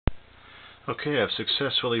Okay, I've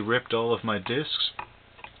successfully ripped all of my discs.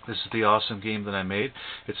 This is the awesome game that I made.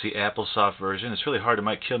 It's the AppleSoft version. It's really hard. It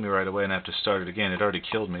might kill me right away and I have to start it again. It already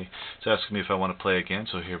killed me. It's asking me if I want to play again,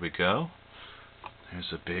 so here we go.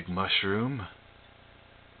 There's a big mushroom.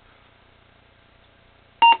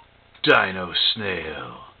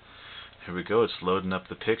 Dinosnail. Here we go. It's loading up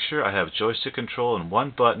the picture. I have joystick control and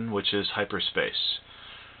one button, which is hyperspace.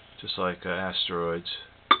 Just like asteroids.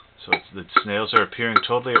 So the snails are appearing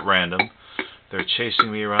totally at random. They're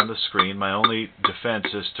chasing me around the screen. My only defense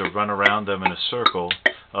is to run around them in a circle.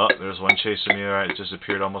 Oh, there's one chasing me. Alright, it just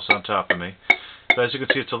appeared almost on top of me. But as you can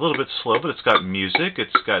see, it's a little bit slow, but it's got music,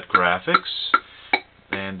 it's got graphics.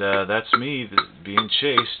 And that's me being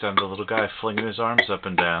chased. I'm the little guy flinging his arms up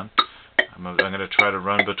and down. I'm going to try to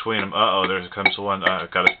run between them. Uh-oh, there comes the one.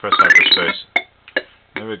 I've got to press hyperspace.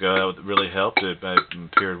 There we go. That really helped. It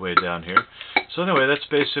appeared way down here. So anyway, that's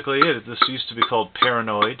basically it. This used to be called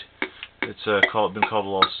Paranoid. It's been called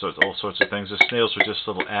all sorts of things. The snails were just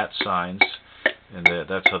little @ signs, and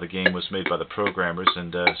that's how the game was made by the programmers.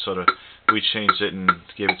 And sort of we changed it and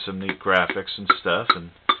gave it some neat graphics and stuff.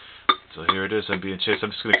 And so here it is. I'm being chased.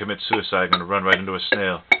 I'm just going to commit suicide. I'm going to run right into a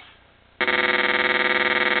snail.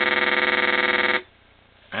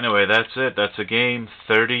 Anyway, that's it. That's a game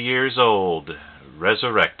 30 years old.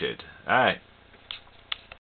 Resurrected. Alright.